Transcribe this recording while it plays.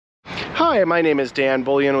Hi, my name is Dan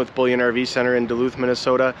Bullion with Bullion RV Center in Duluth,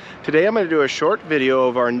 Minnesota. Today I'm going to do a short video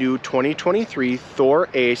of our new 2023 Thor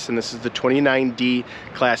A.C.E, and this is the 29D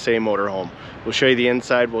Class A motorhome. We'll show you the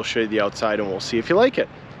inside, we'll show you the outside, and we'll see if you like it.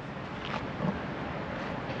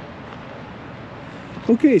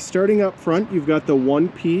 Okay, starting up front, you've got the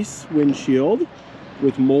one-piece windshield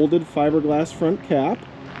with molded fiberglass front cap.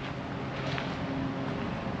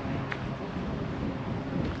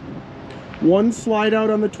 One slide out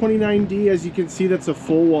on the 29D, as you can see, that's a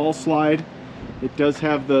full wall slide. It does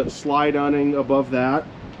have the slide awning above that.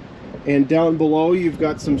 And down below you've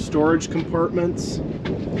got some storage compartments.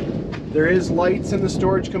 There is lights in the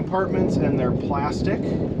storage compartments and they're plastic.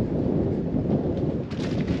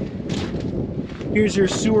 Here's your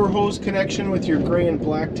sewer hose connection with your gray and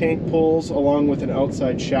black tank pulls, along with an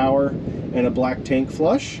outside shower and a black tank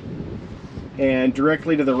flush. And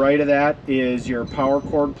directly to the right of that is your power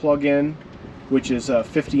cord plug-in, which is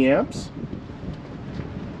 50 amps.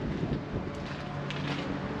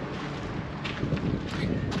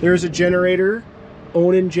 There's a generator,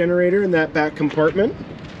 Onan generator, in that back compartment.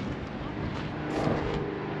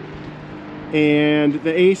 And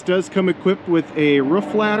the A.C.E does come equipped with a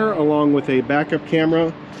roof ladder along with a backup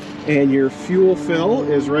camera, and your fuel fill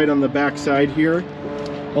is right on the back side here,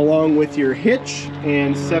 along with your hitch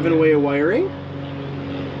and 7-way wiring.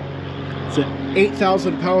 It's an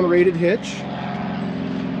 8,000 pound rated hitch.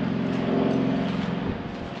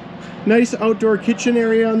 Nice outdoor kitchen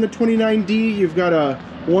area on the 29D. You've got a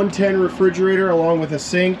 110 refrigerator along with a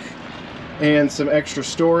sink and some extra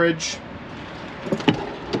storage.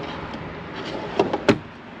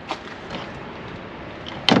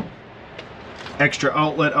 Extra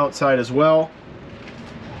outlet outside as well.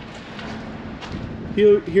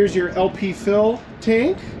 Here's your LP fill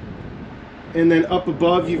tank. And then up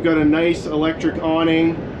above you've got a nice electric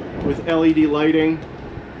awning with LED lighting.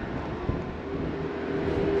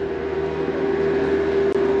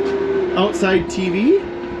 Outside TV.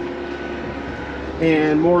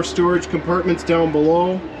 And more storage compartments down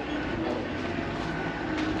below.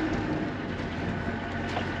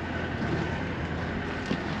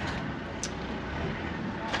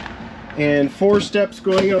 And 4 steps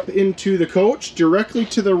going up into the coach. Directly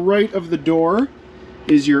to the right of the door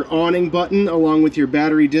is your awning button along with your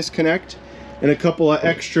battery disconnect and a couple of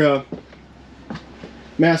extra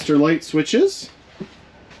master light switches.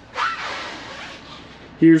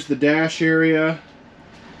 Here's the dash area.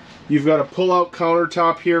 You've got a pull-out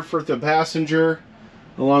countertop here for the passenger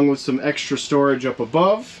along with some extra storage up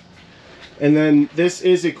above. And then this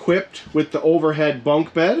is equipped with the overhead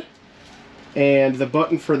bunk bed, and the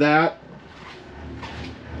button for that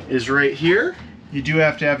is right here. You do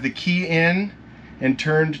have to have the key in and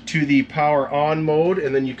turned to the power on mode,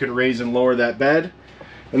 and then you can raise and lower that bed.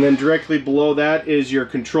 And then directly below that is your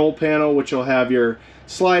control panel, which will have your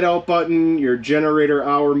slide out button, your generator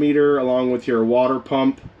hour meter, along with your water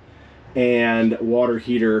pump and water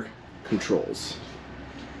heater controls.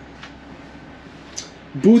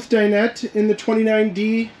 Booth dinette in the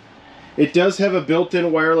 29D. It does have a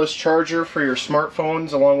built-in wireless charger for your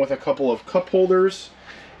smartphones, along with a couple of cup holders,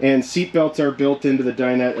 and seat belts are built into the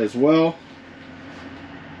dinette as well.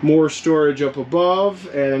 More storage up above,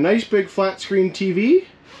 and a nice big flat screen TV.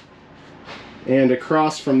 And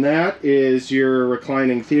across from that is your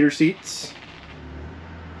reclining theater seats.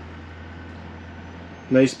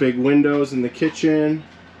 Nice big windows in the kitchen,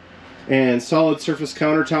 and solid surface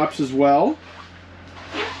countertops as well.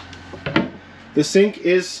 The sink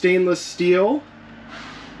is stainless steel.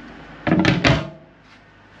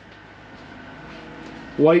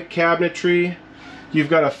 White cabinetry. You've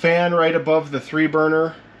got a fan right above the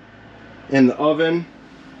 3-burner in the oven.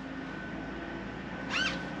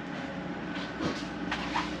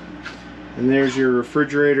 And there's your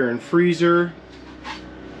refrigerator and freezer.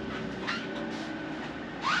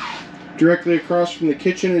 Directly across from the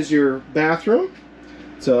kitchen is your bathroom.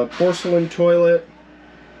 It's a porcelain toilet.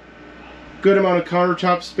 Good amount of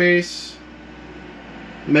countertop space.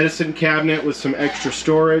 Medicine cabinet with some extra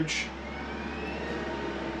storage.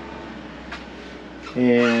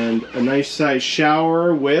 And a nice size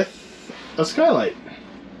shower with a skylight.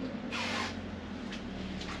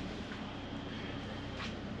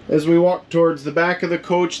 As we walk towards the back of the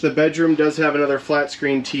coach, the bedroom does have another flat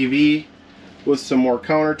screen TV with some more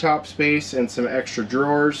countertop space and some extra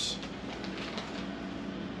drawers.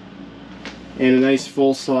 And a nice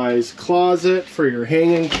full-size closet for your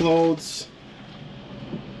hanging clothes.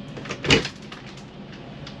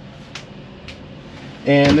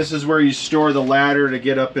 And this is where you store the ladder to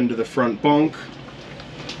get up into the front bunk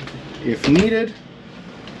if needed.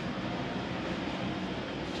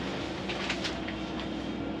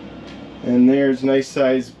 And there's a nice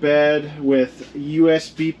sized bed with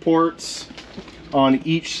USB ports on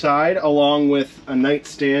each side, along with a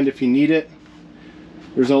nightstand if you need it.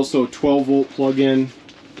 There's also a 12-volt plug-in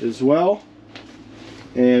as well,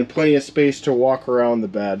 and plenty of space to walk around the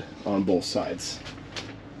bed on both sides.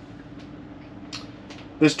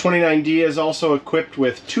 This 29D is also equipped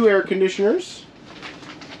with 2 air conditioners.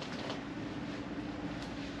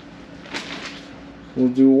 We'll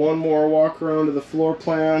do one more walk around to the floor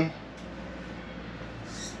plan.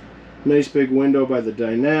 Nice big window by the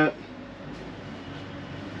dinette.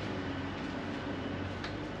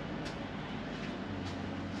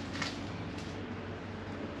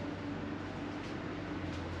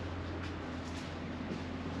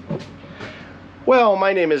 Well,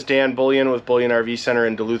 my name is Dan Bullion with Bullion RV Center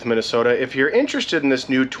in Duluth, Minnesota. If you're interested in this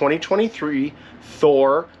new 2023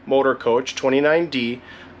 Thor Motor Coach 29D,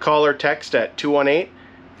 call or text at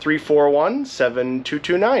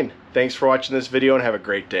 218-341-7229. Thanks for watching this video and have a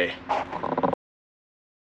great day.